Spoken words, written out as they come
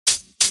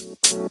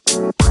It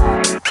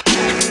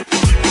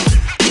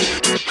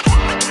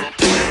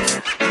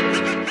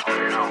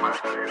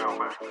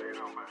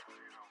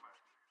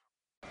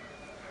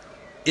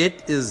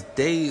is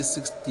day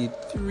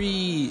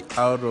 63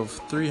 out of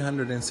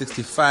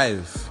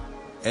 365,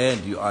 and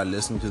you are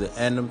listening to the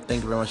Anthem.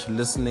 Thank you very much for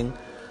listening.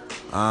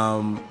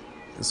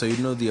 So you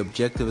know the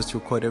objective is to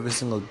record every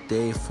single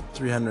day for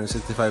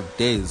 365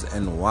 days,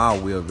 and wow,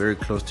 we are very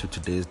close to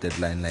today's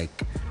deadline.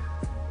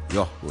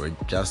 We're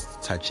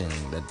just touching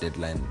the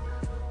deadline.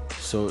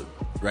 So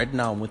right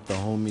now I'm with the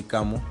homie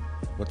Kamo.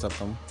 What's up,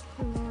 Kamo?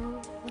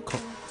 Hello.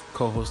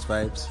 Co-host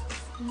vibes.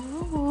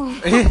 No.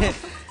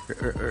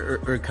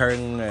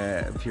 Recurring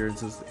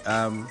appearances.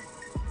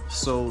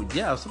 So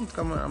yeah, something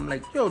come on, I'm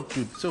like, yo,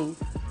 dude. So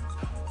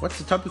what's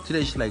the topic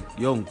today? She's like,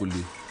 yo,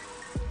 Nkuli,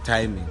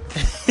 timing.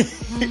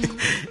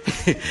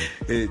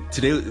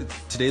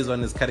 Today's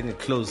one is cutting it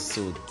close,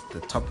 so the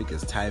topic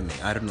is timing.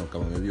 I don't know,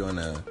 come on, maybe you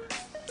wanna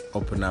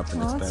open up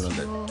and expand on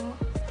that.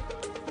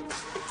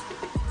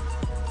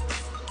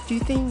 Do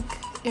you think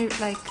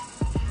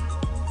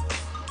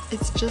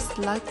it's just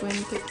luck when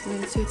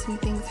certain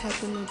things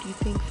happen, or do you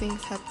think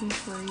things happen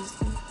for a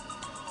reason?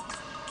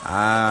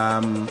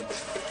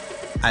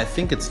 I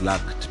think it's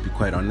luck, to be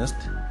quite honest,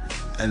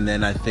 and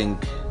then I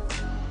think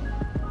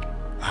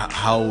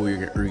how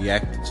we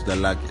react to the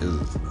luck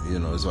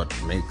is what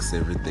makes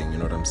everything. You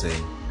know what I'm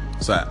saying?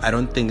 So I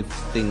don't think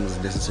things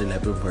necessarily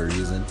happen for a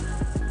reason,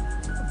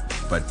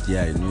 but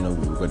yeah,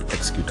 we've got to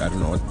execute. I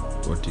don't know.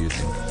 What do you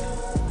think?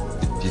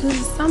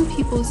 Because some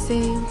people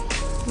say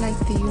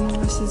the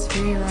universe is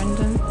very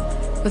random,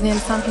 but then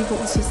some people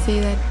also say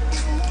that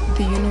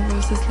the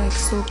universe is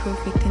so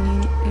perfect,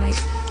 and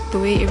the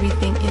way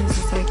everything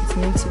is it's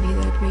meant to be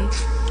that way.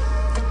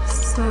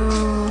 So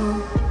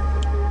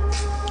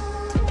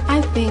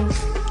I think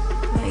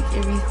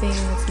everything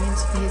that's meant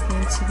to be is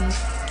meant to be,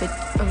 but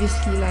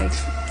obviously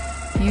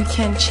you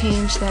can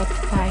change that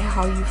by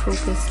how you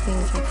focus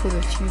things for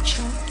the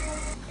future.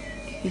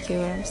 If you get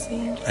what I'm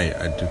saying?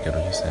 I do get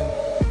what you're saying.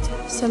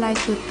 So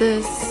with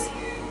this,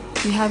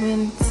 we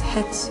haven't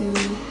had to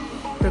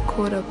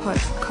record a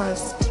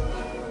podcast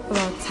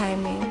about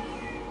timing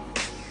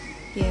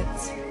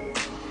yet.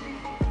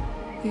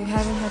 We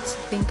haven't had to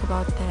think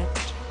about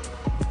that.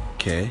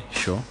 Okay,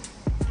 sure.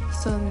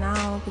 So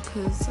now,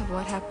 because of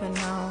what happened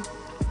now,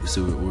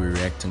 so we're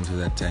reacting to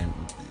that time,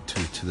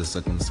 to the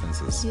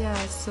circumstances. Yeah,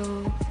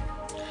 so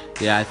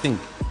yeah, I think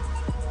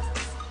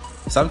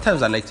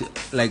sometimes I like to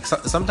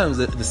sometimes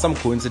there's some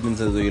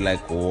coincidences where you're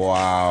like,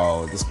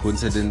 wow, this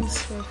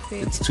coincidence,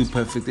 it's too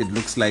perfect. It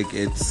looks like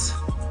it's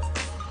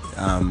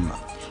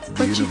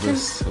the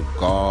universe or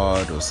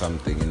God or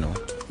something,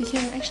 You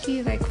can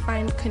actually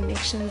find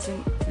connections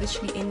in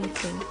literally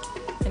anything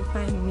and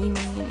find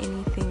meaning in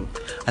anything.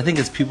 I think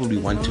as people we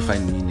want to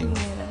find meaning.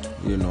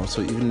 Yeah.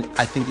 So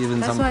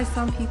that's why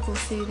some people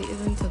say there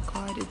isn't a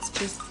God. It's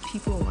just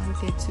people want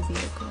there to be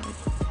a God.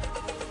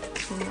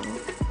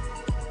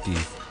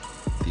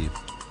 Deep.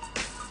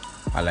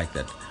 I like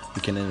that.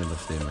 We can end it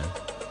off there, man.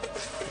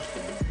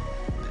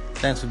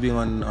 Thanks for being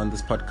on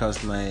this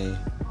podcast, my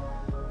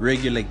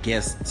regular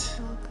guest.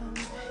 Welcome.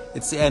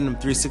 It's the Anthem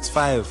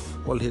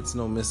 365. All hits,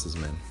 no misses,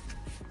 man.